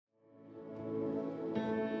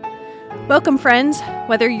Welcome, friends.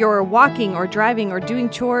 Whether you're walking or driving or doing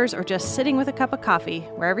chores or just sitting with a cup of coffee,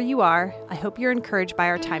 wherever you are, I hope you're encouraged by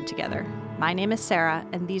our time together. My name is Sarah,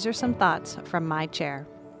 and these are some thoughts from my chair.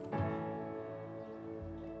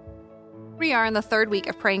 We are in the third week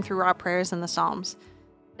of praying through raw prayers in the Psalms.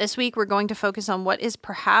 This week, we're going to focus on what is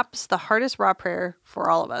perhaps the hardest raw prayer for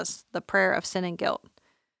all of us, the prayer of sin and guilt.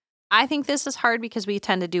 I think this is hard because we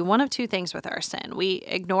tend to do one of two things with our sin. We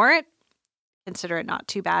ignore it, consider it not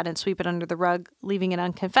too bad, and sweep it under the rug, leaving it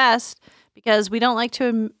unconfessed, because we don't like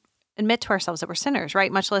to admit to ourselves that we're sinners,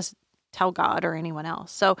 right? Much less tell God or anyone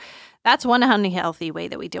else. So that's one unhealthy way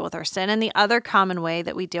that we deal with our sin. And the other common way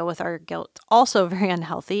that we deal with our guilt, also very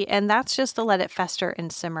unhealthy, and that's just to let it fester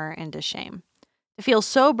and simmer into shame. To feel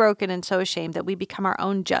so broken and so ashamed that we become our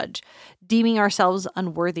own judge, deeming ourselves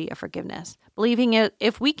unworthy of forgiveness, believing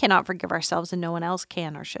if we cannot forgive ourselves, then no one else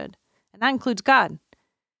can or should. And that includes God.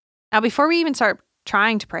 Now, before we even start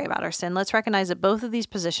trying to pray about our sin, let's recognize that both of these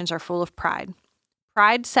positions are full of pride.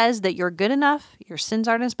 Pride says that you're good enough, your sins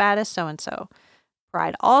aren't as bad as so-and-so.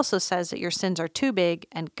 Pride also says that your sins are too big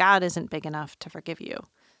and God isn't big enough to forgive you.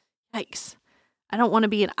 Yikes. I don't want to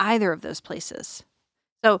be in either of those places.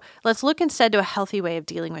 So let's look instead to a healthy way of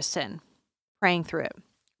dealing with sin, praying through it.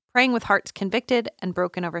 Praying with hearts convicted and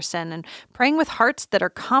broken over sin, and praying with hearts that are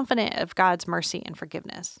confident of God's mercy and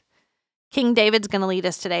forgiveness. King David's going to lead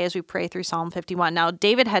us today as we pray through Psalm 51. Now,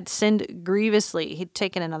 David had sinned grievously. He'd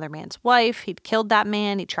taken another man's wife. He'd killed that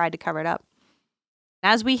man. He tried to cover it up.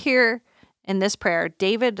 As we hear in this prayer,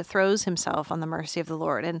 David throws himself on the mercy of the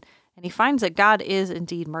Lord, and he finds that God is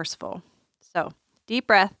indeed merciful. So, deep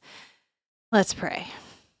breath. Let's pray.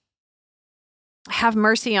 Have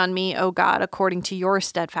mercy on me, O God, according to your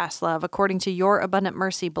steadfast love. According to your abundant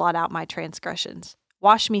mercy, blot out my transgressions.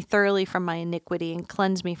 Wash me thoroughly from my iniquity and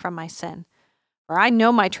cleanse me from my sin. For I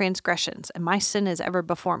know my transgressions, and my sin is ever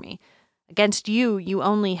before me. Against you, you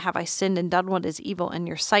only have I sinned and done what is evil in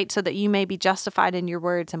your sight, so that you may be justified in your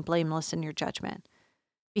words and blameless in your judgment.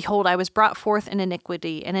 Behold, I was brought forth in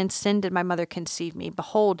iniquity, and in sin did my mother conceive me.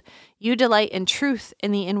 Behold, you delight in truth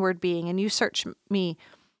in the inward being, and you search me.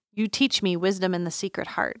 You teach me wisdom in the secret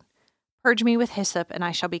heart. Purge me with hyssop, and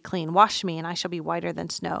I shall be clean. Wash me, and I shall be whiter than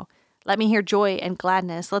snow. Let me hear joy and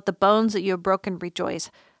gladness. Let the bones that you have broken rejoice.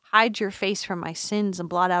 Hide your face from my sins and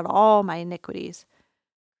blot out all my iniquities.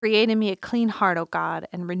 Create in me a clean heart, O God,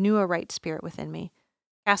 and renew a right spirit within me.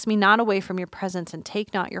 Cast me not away from your presence and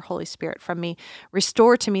take not your Holy Spirit from me.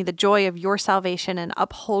 Restore to me the joy of your salvation and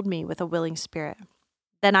uphold me with a willing spirit.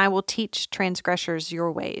 Then I will teach transgressors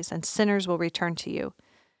your ways, and sinners will return to you.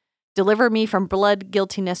 Deliver me from blood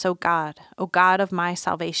guiltiness, O God of my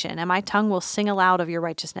salvation, and my tongue will sing aloud of your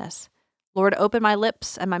righteousness. Lord, open my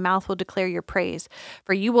lips, and my mouth will declare your praise.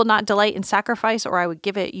 For you will not delight in sacrifice, or I would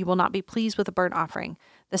give it. You will not be pleased with a burnt offering.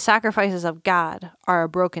 The sacrifices of God are a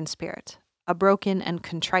broken spirit. A broken and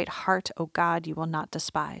contrite heart, O God, you will not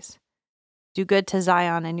despise. Do good to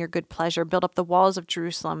Zion in your good pleasure. Build up the walls of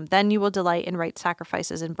Jerusalem. Then you will delight in right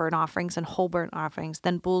sacrifices and burnt offerings and whole burnt offerings.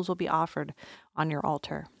 Then bulls will be offered on your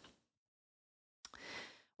altar.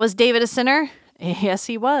 Was David a sinner? Yes,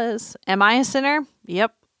 he was. Am I a sinner?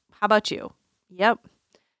 Yep. How about you? Yep.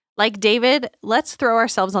 Like David, let's throw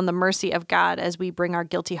ourselves on the mercy of God as we bring our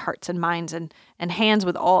guilty hearts and minds and hands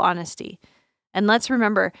with all honesty. And let's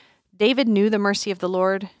remember, David knew the mercy of the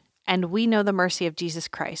Lord, and we know the mercy of Jesus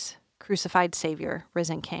Christ, crucified Savior,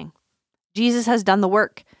 risen King. Jesus has done the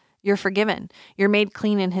work. You're forgiven. You're made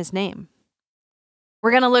clean in his name. We're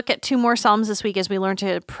going to look at 2 more Psalms this week as we learn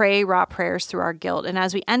to pray raw prayers through our guilt. And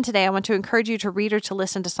as we end today, I want to encourage you to read or to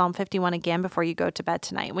listen to Psalm 51 again before you go to bed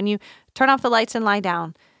tonight. When you turn off the lights and lie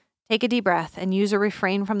down, take a deep breath and use a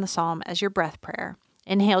refrain from the Psalm as your breath prayer.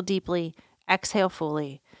 Inhale deeply, exhale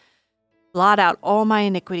fully. Blot out all my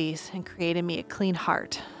iniquities and create in me a clean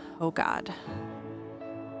heart, O God.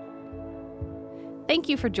 Thank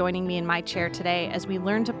you for joining me in my chair today as we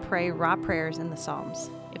learn to pray raw prayers in the Psalms.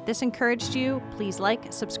 If this encouraged you, please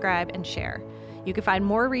like, subscribe, and share. You can find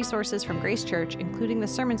more resources from Grace Church, including the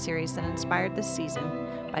sermon series that inspired this season,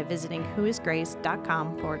 by visiting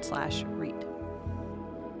whoisgrace.com/resources.